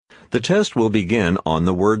The test will begin on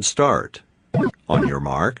the word start. On your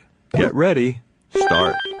mark, get ready,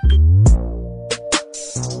 start.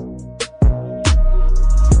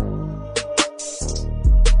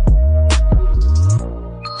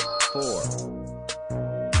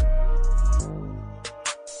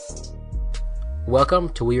 Welcome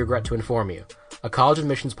to We Regret to Inform You, a college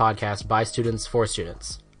admissions podcast by students for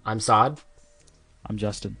students. I'm Saad. I'm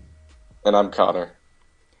Justin. And I'm Connor.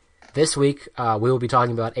 This week, we will be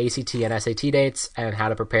talking about ACT and SAT dates and how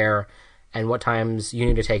to prepare and what times you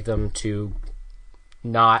need to take them to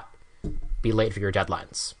not be late for your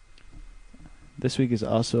deadlines. This week is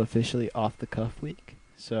also officially off the cuff week.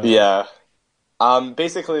 So yeah.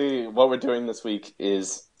 Basically, what we're doing this week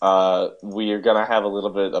is we are going to have a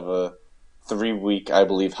little bit of a 3-week, I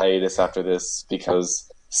believe, hiatus after this because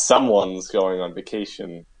someone's going on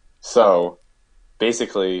vacation. So,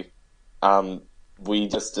 basically, we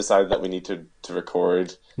just decided that we need to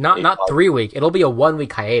record. Not 3 week. It'll be a 1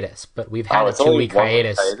 week hiatus, but we've had a 2 week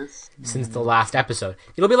hiatus since the last episode.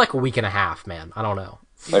 It'll be like a week and a half, man. I don't know.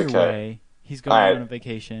 Either way, he's going on a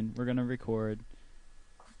vacation. We're going to record.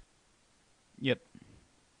 Yep.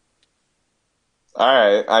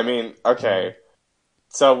 Alright, I mean, okay.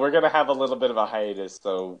 So we're going to have a little bit of a hiatus,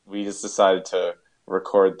 so we just decided to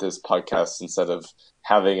record this podcast instead of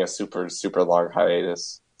having a super, super long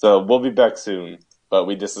hiatus. So we'll be back soon, but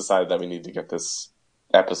we just decided that we need to get this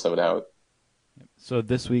episode out. So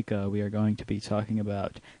this week we are going to be talking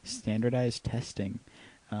about standardized testing.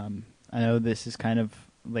 I know this is kind of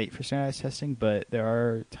late for standardized testing, but there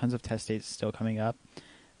are tons of test dates still coming up.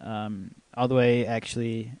 All the way,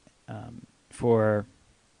 actually, for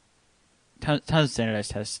tons of standardized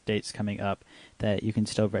test dates coming up that you can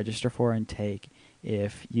still register for and take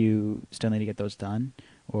if you still need to get those done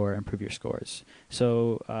or improve your scores.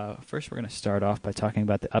 So first we're going to start off by talking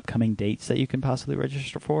about the upcoming dates that you can possibly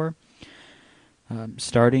register for.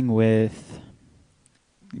 Starting with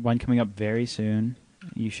one coming up very soon.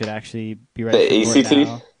 You should actually be ready for ACT? it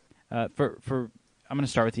now. I'm going to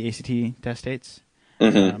start with the ACT test dates.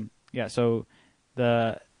 Mm-hmm. So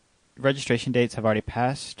the registration dates have already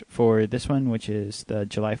passed for this one, which is the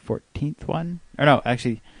July 14th one. Or no,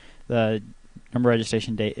 actually, the number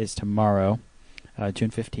registration date is tomorrow, June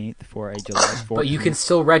 15th, for a July 14th. But you can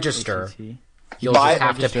still register. ACT. You'll just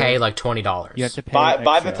have to pay like $20. You have to pay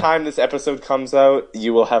by the time this episode comes out,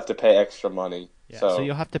 you will have to pay extra money. Yeah, so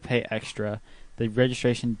you'll have to pay extra. The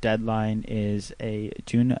registration deadline is a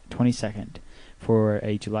June 22nd for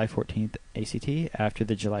a July 14th ACT. After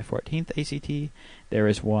the July 14th ACT, there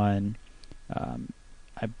is one,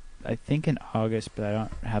 I think in August, but I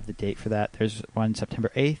don't have the date for that. There's one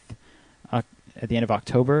September 8th, at the end of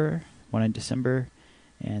October, one in December,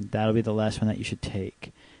 and that'll be the last one that you should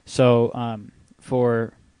take. So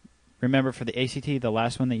remember for the ACT, the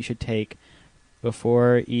last one that you should take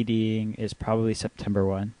before EDing is probably September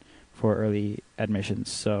 1 for early admissions.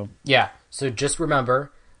 So just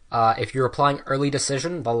remember, if you're applying early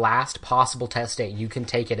decision, the last possible test date you can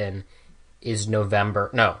take it in is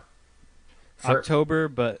October,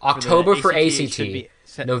 but October for ACT,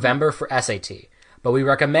 ACT, November for SAT. But we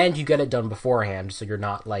recommend you get it done beforehand, so you're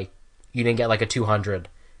not like you didn't get like a 200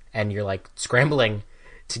 and you're like scrambling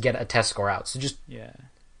to get a test score out. So just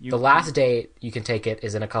the last date you can take it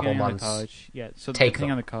is in a couple months. College. Yeah, so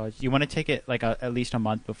depending on the college, you want to take it like at least a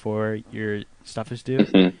month before your stuff is due.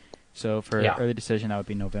 Mm-hmm. So for early decision, that would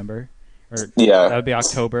be November, or Yeah. that would be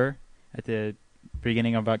October. At the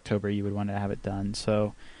beginning of October, you would want to have it done.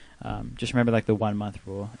 So just remember like the 1 month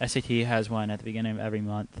rule. SAT has one at the beginning of every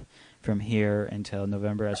month from here until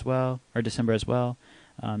November as well, or December as well.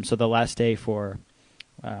 So the last day for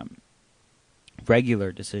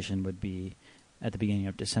regular decision would be at the beginning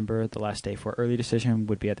of December. The last day for early decision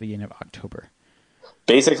would be at the beginning of October.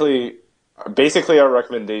 Basically, our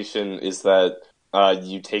recommendation is that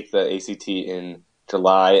you take the ACT in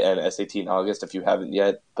July and SAT in August if you haven't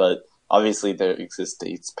yet, but obviously there exist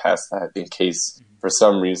dates past that in case for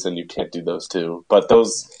some reason you can't do those two. But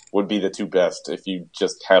those would be the two best if you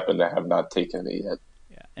just happen to have not taken it yet.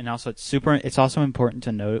 Yeah, and also it's also important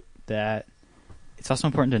to note that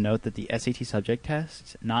the SAT subject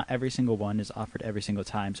test, not every single one is offered every single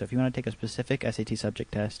time. So if you want to take a specific SAT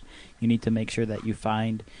subject test, you need to make sure that you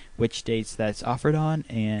find which dates that's offered on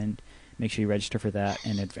and make sure you register for that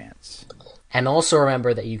in advance. And also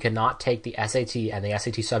remember that you cannot take the SAT and the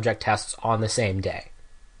SAT subject tests on the same day.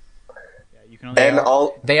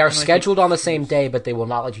 They are scheduled on the same day, but they will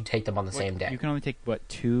not let you take them on the same day. You can only take,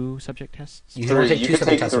 2 subject tests? You can only take 2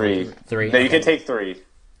 subject tests. Three. No, you can take 3.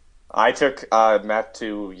 I took Math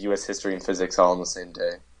 2, U.S. History, and Physics all on the same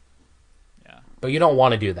day. Yeah. But you don't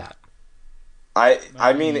want to do that.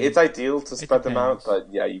 I mean, it's ideal to it spread them out, depends.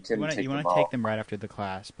 but yeah, you can take You them want to all. take them right after the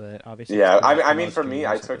class, but obviously. Yeah, it's I for mean, most for me,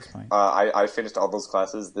 I juniors at took, this point. I finished all those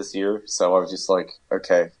classes this year, so I was just like,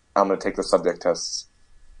 okay, I'm gonna take the subject tests.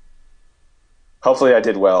 Hopefully I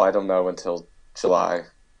did well, I don't know until July.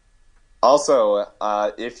 Also,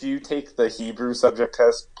 if you take the Hebrew subject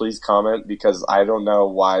test, please comment, because I don't know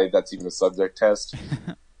why that's even a subject test.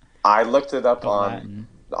 I looked it up The on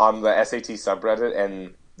Latin. the SAT subreddit,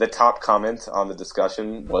 and the top comment on the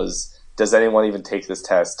discussion was, does anyone even take this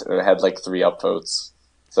test? And it had like 3 upvotes.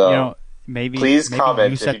 So You know, maybe please maybe comment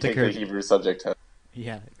you if set you the take curve. the Hebrew subject test.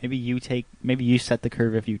 Yeah, maybe you set the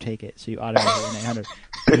curve if you take it, so you automatically get 900.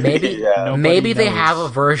 Maybe Yeah. Nobody maybe they knows. have a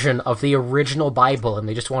version of the original Bible and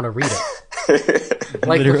they just want to read it.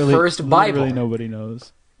 Like the first Bible. Literally nobody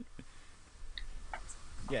knows.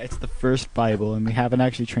 Yeah, it's the first Bible, and we haven't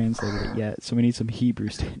actually translated it yet, so we need some Hebrew.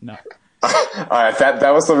 No, Alright,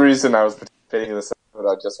 that was the reason I was participating in this episode.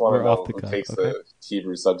 I just want to We're know off the who cuff, takes okay. the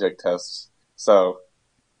Hebrew subject test. So,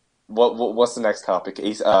 what's the next topic?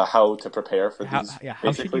 How to prepare for how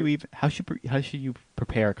these? should you even how should you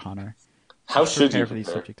prepare, Connor? How should prepare you for these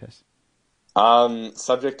prepare? subject tests?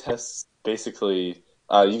 Subject tests, basically,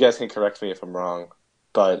 you guys can correct me if I'm wrong,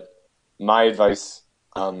 but my advice,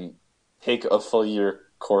 take a full year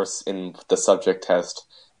course in the subject test,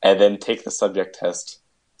 and then take the subject test,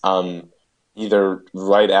 either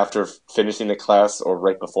right after finishing the class or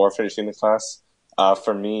right before finishing the class.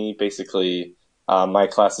 For me, basically, my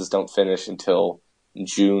classes don't finish until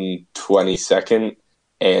June 22nd,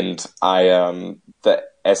 and the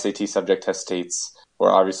SAT subject test dates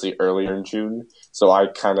were obviously earlier in June, so I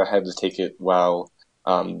kind of had to take it while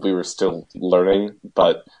we were still learning.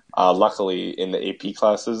 But luckily, in the AP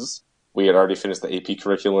classes, we had already finished the AP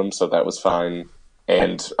curriculum, so that was fine.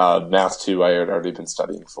 And Math 2, I had already been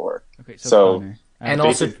studying for. Okay, So- Connor, I have And a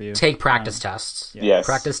also question for you. take practice tests. Yeah. Yes.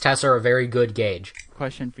 Practice tests are a very good gauge.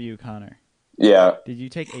 Question for you, Connor. Yeah. Did you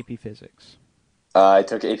take AP Physics? I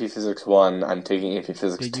took AP Physics 1. I'm taking AP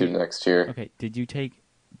Physics Did 2 you- next year. Okay,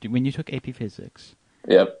 when you took AP Physics,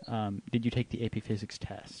 Yep. did you take the AP Physics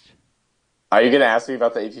test? Are you going to ask me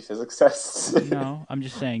about the AP Physics tests? No, I'm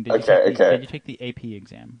just saying. Okay. Did you take the AP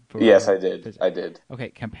exam? For Yes, I did. Physics? I did. Okay,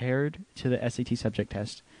 compared to the SAT subject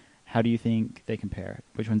test, how do you think they compare?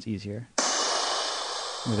 Which one's easier?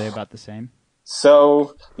 Were they about the same?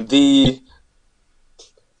 So the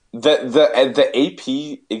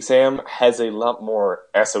AP exam has a lot more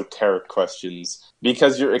esoteric questions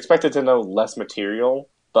because you're expected to know less material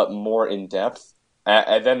but more in depth.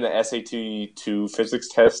 And then the SAT 2 physics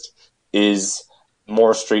test is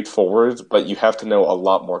more straightforward, but you have to know a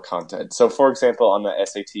lot more content. So, for example, on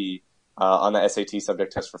the SAT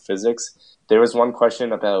subject test for physics, there was one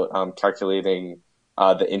question about calculating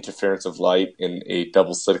the interference of light in a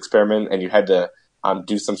double slit experiment, and you had to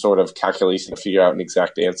do some sort of calculation to figure out an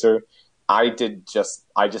exact answer. I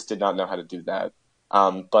just did not know how to do that.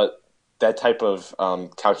 But that type of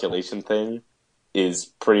calculation thing is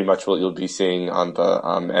pretty much what you'll be seeing on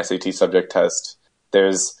the SAT subject test.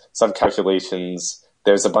 There's some calculations.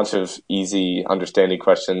 There's a bunch of easy understanding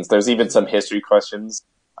questions. There's even some history questions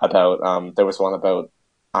about. There was one about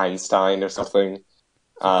Einstein or something.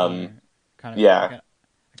 Kind of, yeah.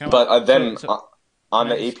 But then on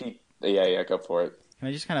can I the AP, yeah, go for it. Can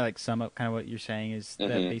I just kind of like sum up kind of what you're saying is that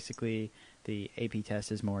Mhm. basically the AP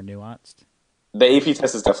test is more nuanced? The AP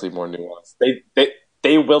test is definitely more nuanced.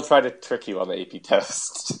 They will try to trick you on the AP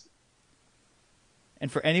test.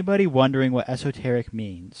 And for anybody wondering what esoteric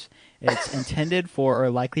means, it's intended for or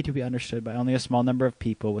likely to be understood by only a small number of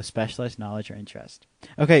people with specialized knowledge or interest.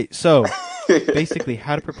 Okay, so basically,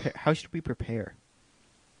 how should we prepare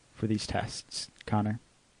for these tests, Connor?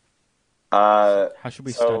 How should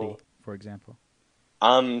we study, for example?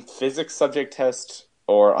 Physics subject test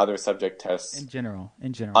or other subject tests? In general,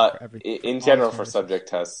 for everything. In general, for subject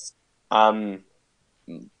tests.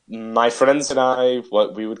 My friends and I,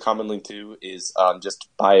 what we would commonly do is just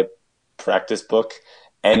buy a practice book,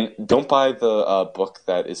 and don't buy the book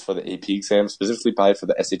that is for the AP exam. Specifically, buy it for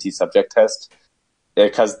the SAT subject test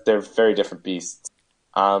because they're very different beasts.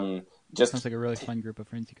 Just sounds like a really fun group of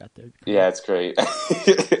friends you got there. Yeah, it's great.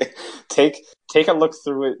 Take a look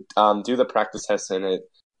through it. Do the practice tests in it,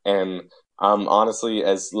 and honestly,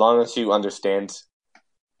 as long as you understand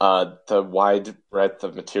the wide breadth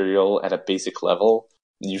of material at a basic level,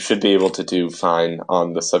 you should be able to do fine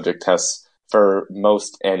on the subject tests for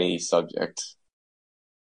most any subject.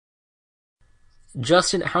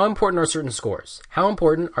 Justin, how important are certain scores? How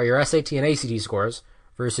important are your SAT and ACT scores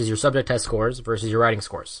versus your subject test scores versus your writing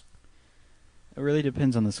scores? It really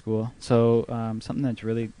depends on the school. So something that's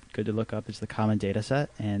really good to look up is the Common Data Set,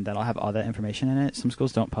 and that'll have all that information in it. Some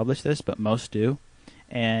schools don't publish this, but most do.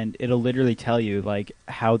 And it'll literally tell you like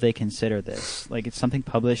how they consider this. Like it's something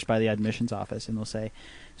published by the admissions office, and they'll say,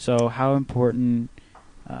 so how important,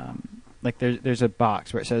 like there's a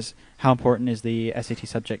box where it says how important is the SAT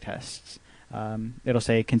subject tests. It'll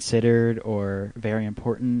say considered or very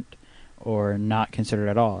important or not considered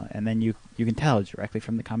at all, and then you can tell directly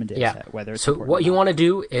from the Common Data Set whether it's important. So what you want to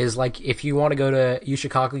do is, like, if you want to go to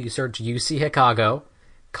UChicago, you search UC Chicago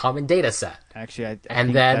Common Data Set. Actually,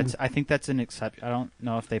 I think that's an exception. I don't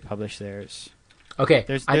know if they publish theirs. Okay,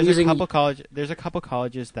 there's a couple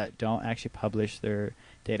colleges that don't actually publish their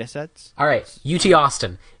data sets. All right, UT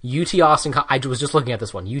Austin. I was just looking at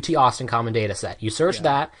this one. UT Austin Common Data Set. You search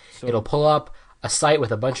that, it'll pull up a site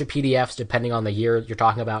with a bunch of PDFs depending on the year you're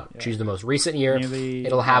talking about. Yeah. Choose the most recent year.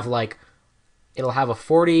 It'll have a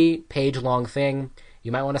 40-page long thing.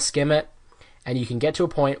 You might want to skim it, and you can get to a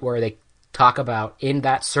point where they talk about in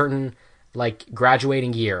that certain like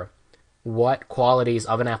graduating year what qualities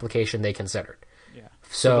of an application they considered. Yeah.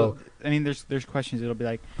 So I mean, there's questions. It'll be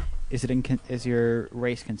like, is your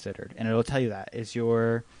race considered? And it'll tell you that. Is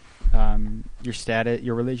your status,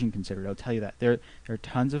 your religion considered? It'll tell you that. There are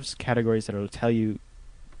tons of categories that it'll tell you,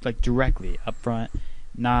 like directly up front,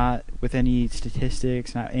 not with any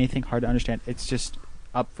statistics, not anything hard to understand. It's just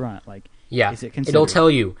up front, like. Yeah, is it considered? It'll tell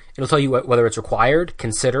you whether it's required,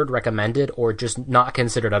 considered, recommended, or just not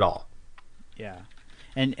considered at all. Yeah,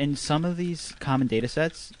 and some of these common data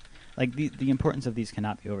sets, like the importance of these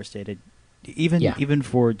cannot be overstated, even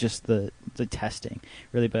for just the testing,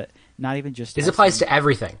 really, but not even just this testing. Applies to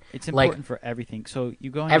everything. It's important for everything. So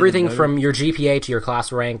you go everything from your GPA to your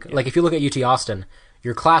class rank. Yeah. Like if you look at UT Austin,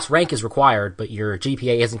 your class rank is required, but your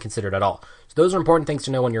GPA isn't considered at all. So those are important things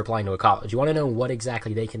to know when you're applying to a college. You want to know what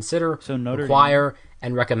exactly they consider, require,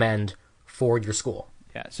 and recommend for your school.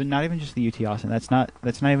 Yeah, so not even just the UT Austin. That's not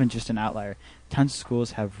even just an outlier. Tons of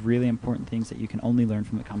schools have really important things that you can only learn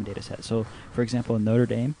from the Common Data Set. So, for example, in Notre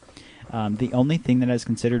Dame, the only thing that is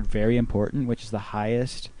considered very important, which is the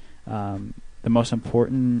highest, the most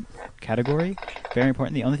important category, very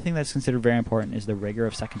important. The only thing that's considered very important is the rigor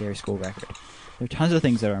of secondary school record. There are tons of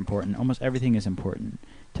things that are important. Almost everything is important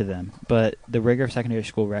to them, but the rigor of secondary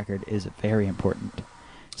school record is very important.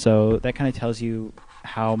 So that kind of tells you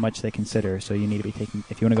how much they consider. So you need to be taking,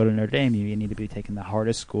 if you want to go to Notre Dame, you need to be taking the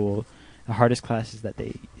hardest classes that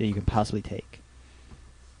you can possibly take,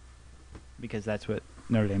 because that's what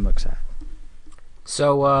Notre Dame looks at.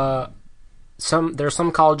 So there are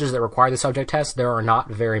some colleges that require the subject test. There are not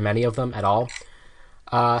very many of them at all.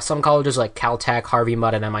 Some colleges like Caltech, Harvey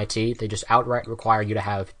Mudd, and MIT, they just outright require you to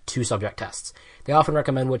have 2 subject tests. They often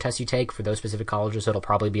recommend what test you take for those specific colleges. So it'll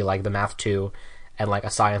probably be like the Math 2 and like a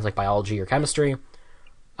science like biology or chemistry.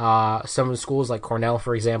 Some schools like Cornell,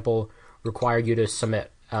 for example, require you to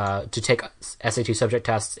submit to take SAT subject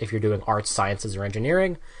tests if you're doing arts, sciences, or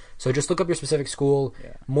engineering. So just look up your specific school.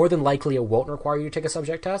 Yeah. More than likely, it won't require you to take a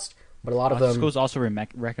subject test, but a lot of them schools also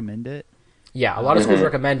recommend it. Yeah, a lot of schools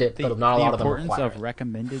recommend it, but not a lot of them require it. The importance of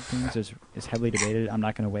recommended things is heavily debated. I'm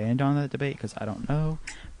not going to weigh in on that debate because I don't know.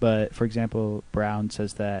 But, for example, Brown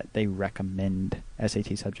says that they recommend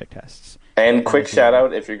SAT subject tests. And quick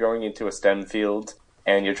shout-out, if you're going into a STEM field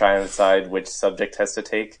and you're trying to decide which subject test to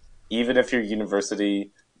take, even if your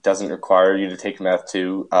university doesn't require you to take Math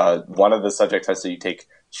 2, one of the subject tests that you take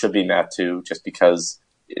should be Math 2, just because,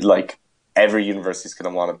 like, every university is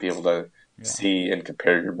going to want to be able to see and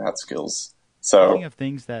compare your math skills. So, speaking of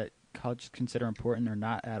things that colleges consider important or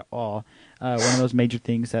not at all, one of those major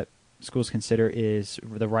things that schools consider is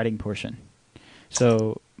the writing portion.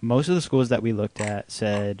 So most of the schools that we looked at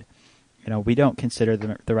said, we don't consider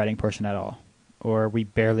the writing portion at all, or we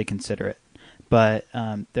barely consider it. But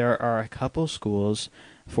there are a couple schools,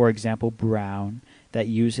 for example, Brown, that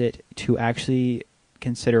use it to actually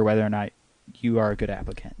consider whether or not you are a good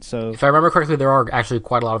applicant. So, if I remember correctly, there are actually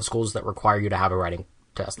quite a lot of schools that require you to have a writing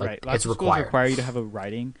test. Like, right, lots it's of required. Schools require you to have a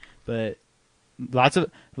writing, but lots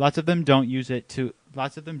of them don't use it to.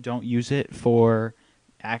 Lots of them don't use it for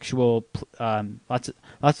actual. Lots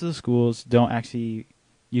of the schools don't actually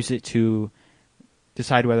use it to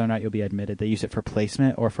decide whether or not you'll be admitted. They use it for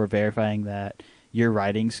placement or for verifying that your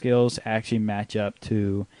writing skills actually match up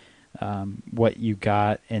to what you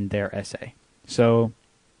got in their essay. So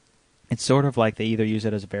it's sort of like they either use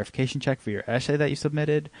it as a verification check for your essay that you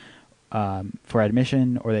submitted for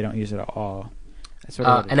admission, or they don't use it at all.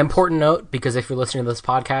 An important note, because if you're listening to this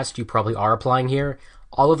podcast, you probably are applying here.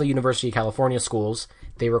 all of the University of California schools,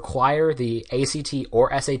 they require the ACT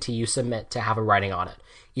or SAT you submit to have a writing on it.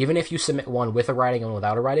 Even if you submit one with a writing and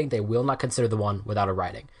without a writing, they will not consider the one without a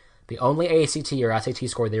writing. The only ACT or SAT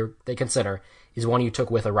score they consider is one you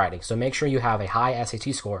took with a writing. So make sure you have a high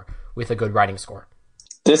SAT score with a good writing score.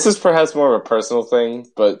 This is perhaps more of a personal thing,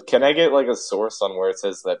 but can I get like a source on where it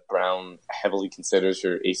says that Brown heavily considers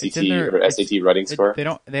your ACT or SAT writing score? They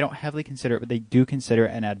don't heavily consider it, but they do consider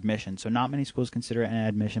it an admission. So not many schools consider it an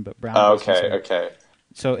admission, but Brown. Okay.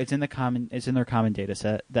 So it's in their common data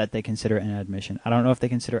set that they consider it an admission. I don't know if they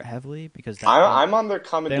consider it heavily because I'm on their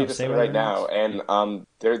common data set right now, and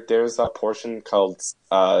there's a portion called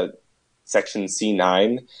section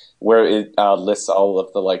C9 where it lists all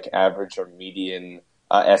of the like average or median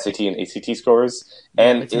SAT and ACT scores,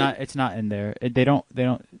 and it's not in there. They don't.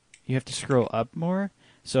 You have to scroll up more.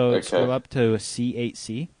 So scroll up to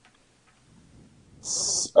C8C.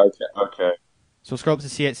 Okay. So scroll up to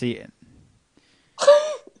C8C.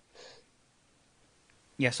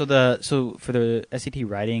 Yeah. So for the SAT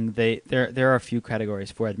writing, there are a few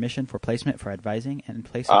categories for admission, for placement, for advising, and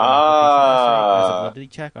placement as a validity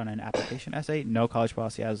check on an application essay. No college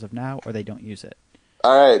policy as of now, or they don't use it.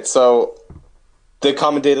 All right. So. The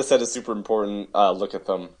common data set is super important. Look at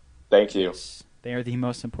them. Thank you. Yes, they are the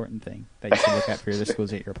most important thing that you should look at for the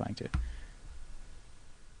schools that you're applying to.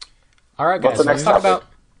 All right, guys. Let's talk about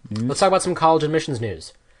some college admissions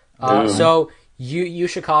news. So U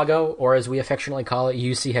Chicago, or as we affectionately call it,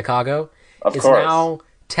 UC Chicago, is now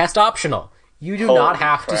test optional. You do not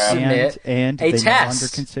have to submit a test. They no longer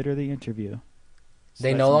consider the interview.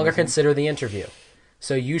 They no longer consider the interview.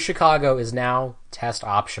 So U Chicago is now test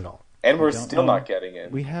optional. And we're still not getting in.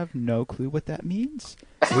 We have no clue what that means.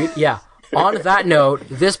 On that note,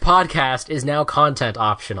 this podcast is now content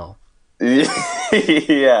optional. Yeah.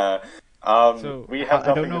 We have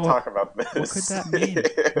nothing to talk about this. What could that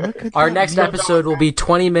mean? Our next episode will be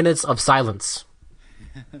 20 minutes of silence.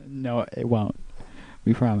 No, it won't.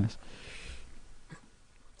 We promise.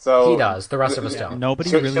 So he does. The rest of us don't. Nobody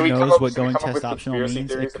really knows what going test optional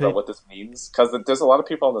means. About what this means, because there's a lot of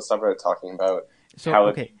people on the subreddit talking about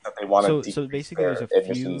that they want to decrease basically, their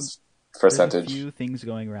admissions percentage. There's a few things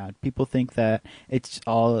going around. People think that it's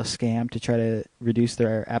all a scam to try to reduce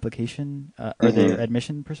their application or their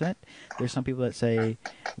admission percent. There's some people that say,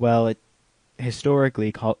 well,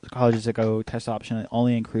 historically, colleges that go test optional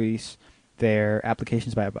only increase their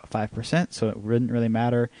applications by about 5%, so it wouldn't really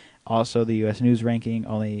matter. Also, the U.S. News ranking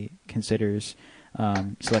only considers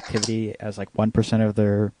selectivity as like 1% of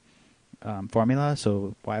their formula.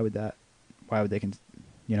 So why would they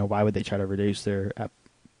try to reduce their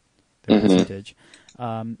percentage?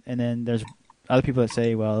 And then there's other people that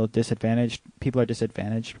say, well, people are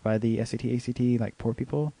disadvantaged by the SAT, ACT, like poor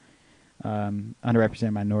people.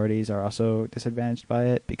 Underrepresented minorities are also disadvantaged by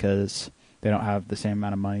it because they don't have the same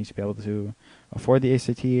amount of money to be able to afford the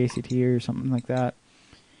ACT, or something like that.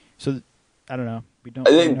 So I don't know.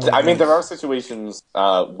 I mean, there are situations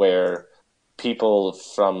where people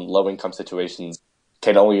from low-income situations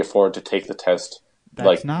can only afford to take the test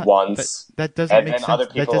once. That doesn't make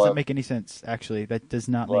sense. That doesn't make any sense. Actually, that does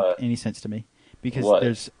not make any sense to me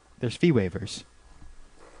because there's fee waivers.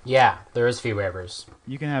 Yeah, there is fee waivers.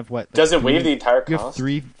 You can have what? Does it waive the entire cost? You have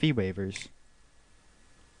 3 fee waivers.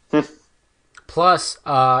 Plus,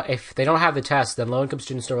 if they don't have the test, then low-income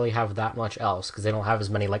students don't really have that much else because they don't have as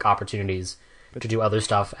many opportunities to do other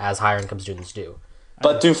stuff as higher-income students do.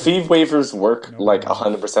 But do fee waivers work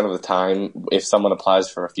 100% of the time? If someone applies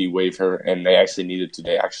for a fee waiver and they actually need it, do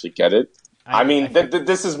they actually get it?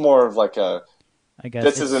 This is more of I guess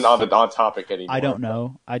this isn't on topic anymore. I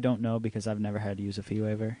don't know because I've never had to use a fee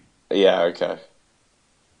waiver. Yeah, okay.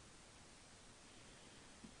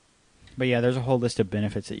 But yeah, there's a whole list of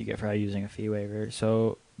benefits that you get for using a fee waiver.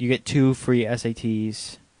 So you get 2 free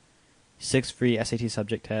SATs, 6 free SAT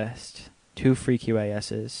subject tests, 2 free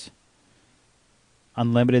QASs,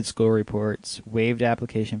 unlimited school reports, waived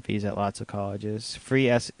application fees at lots of colleges, free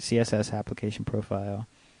CSS application profile,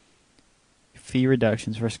 fee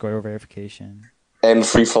reductions for score verification, and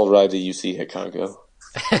free full ride to UC Chicago.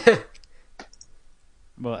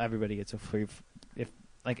 Well, everybody gets a free.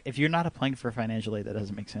 If you're not applying for financial aid, that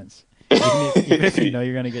doesn't make sense. Even if you know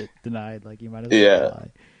you're going to get denied, you might as well apply.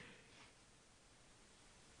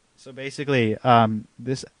 So basically,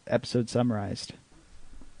 this episode summarized.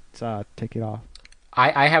 So take it off.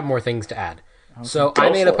 I have more things to add. Okay. So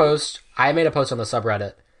I made a post on the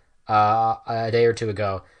subreddit a day or two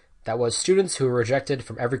ago that was students who were rejected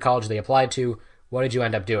from every college they applied to. What did you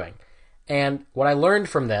end up doing? And what I learned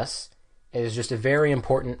from this is just a very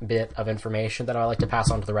important bit of information that I'd like to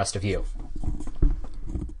pass on to the rest of you.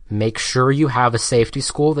 make sure you have a safety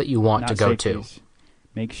school that you want to go to.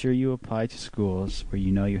 Make sure you apply to schools where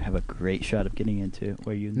you know you have a great shot of getting into.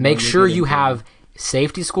 Where you make sure you have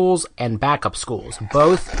safety schools and backup schools.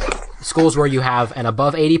 Both schools where you have an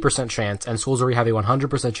above 80% chance and schools where you have a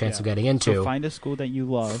 100% chance of getting into. So find a school that you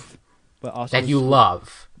love, but also that you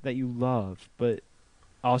love, but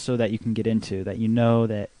also that you can get into. That you know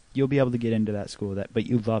that you'll be able to get into that school. But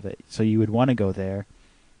you love it, so you would want to go there.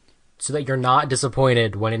 So that you're not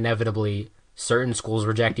disappointed when inevitably certain schools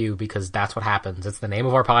reject you, because that's what happens. It's the name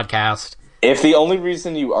of our podcast. If the only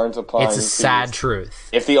reason you aren't applying... It's a sad truth.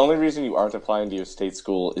 If the only reason you aren't applying to your state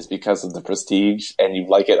school is because of the prestige and you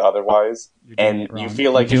like it otherwise, and you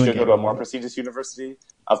feel like you should go to a more prestigious university,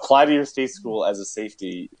 apply to your state school as a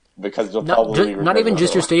safety, because you'll probably... Not even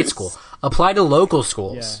just your state school. Apply to local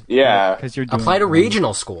schools. Yeah. Apply to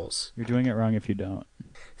regional schools. You're doing it wrong if you don't.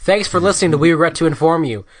 Thanks for listening to We Regret to Inform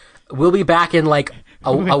You. We'll be back in like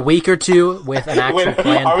a week or two with an actual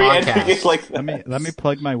planned podcast. Let me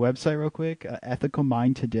plug my website real quick.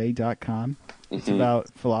 Ethicalmindtoday.com. It's about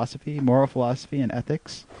philosophy, moral philosophy, and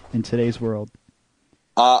ethics in today's world.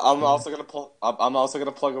 I'm also gonna plug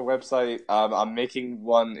a website. I'm making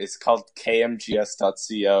one. It's called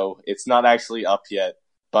kmgs.co. It's not actually up yet,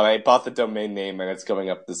 but I bought the domain name and it's going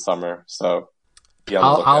up this summer. So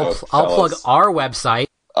I'll plug our website.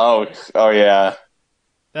 Oh yeah.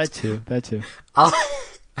 That too.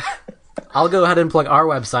 I'll go ahead and plug our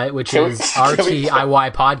website, which is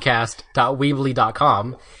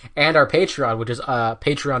rtiypodcast.weebly.com, and our Patreon, which is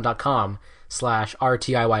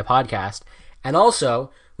patreon.com/rtiypodcast. And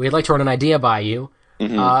also, we'd like to run an idea by you.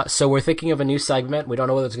 So we're thinking of a new segment. We don't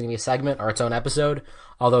know whether it's going to be a segment or its own episode,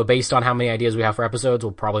 although based on how many ideas we have for episodes,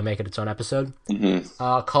 we'll probably make it its own episode,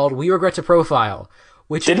 called We Regret to Profile.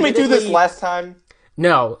 Didn't we do this last time?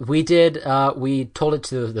 No, we did. We told it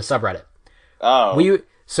to the subreddit. Oh.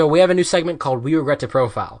 So we have a new segment called We Regret to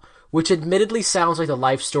Profile, which admittedly sounds like the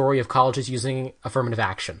life story of colleges using affirmative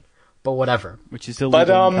action, but whatever. Which is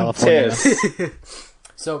illegal in California.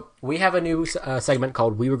 So we have a new segment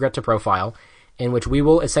called We Regret to Profile, in which we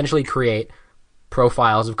will essentially create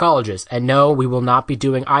profiles of colleges. And no, we will not be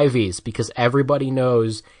doing Ivies, because everybody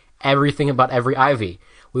knows everything about every Ivy.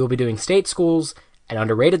 We will be doing state schools and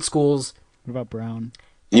underrated schools. What about Brown?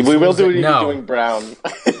 We will be doing Brown.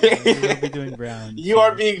 We will be doing Brown. You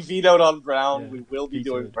are being vetoed on Brown. Yeah, we will be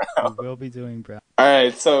doing Brown. We will be doing Brown.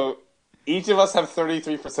 Alright, so each of us have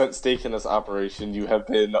 33% stake in this operation. You have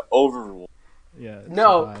been overruled. Yeah.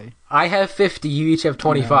 No, I have 50. You each have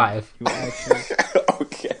 25. No, you actually...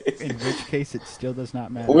 Okay. In which case, it still does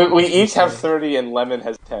not matter. We each have 30, and Lemon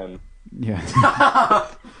has 10. Yeah.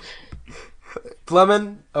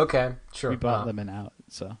 Lemon? Okay, sure. We bought Lemon out,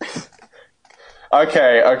 so...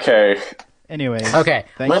 Okay. Anyway. Okay.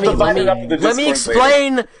 Let me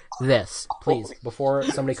explain this, please, before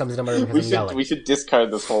somebody comes into my room and yelling. We should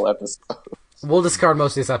discard this whole episode. We'll discard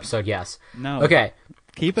most of this episode, yes. No. Okay.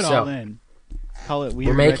 Keep it all in. Call it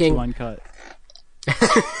We're making Uncut.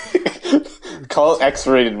 Call it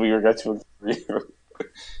X-rated. We regret to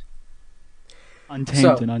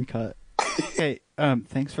Untamed and uncut. Okay.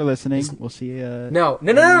 Thanks for listening. We'll see you. No.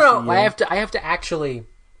 I have to actually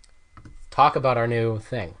talk about our new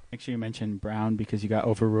thing. Make sure you mention Brown because you got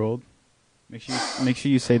overruled. Make sure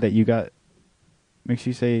you say that you got. Make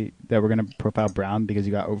sure you say that we're gonna profile Brown because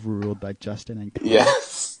you got overruled by Justin and.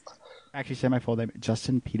 Yes. Actually, say my full name,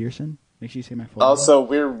 Justin Peterson. Make sure you say my full name. Also,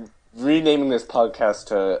 we're renaming this podcast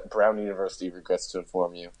to Brown University Regrets to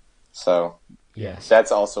Inform You. So yes,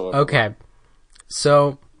 that's also okay.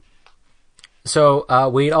 So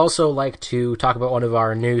we'd also like to talk about one of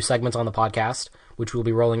our new segments on the podcast, which we'll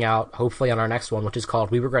be rolling out hopefully on our next one, which is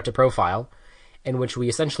called We Regret to Profile, in which we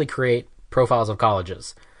essentially create profiles of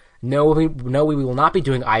colleges. No, we will not be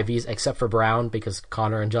doing Ivies except for Brown because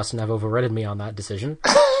Connor and Justin have overridden me on that decision.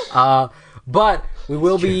 But we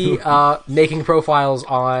will be making profiles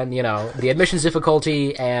on, the admissions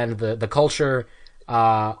difficulty and the culture,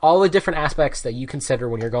 all the different aspects that you consider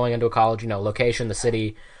when you're going into a college, location, the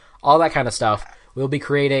city, all that kind of stuff. We'll be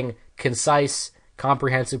creating concise,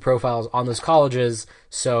 comprehensive profiles on those colleges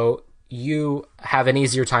so you have an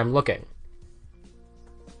easier time looking.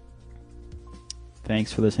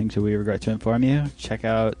 Thanks for listening to We Regret to Inform You. Check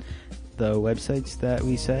out the websites that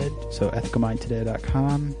we said. So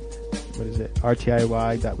ethicalmindtoday.com. What is it?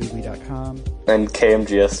 rtiy.weebly.com. And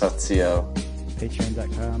kmgs.co.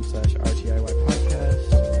 Patreon.com/rtiy podcast.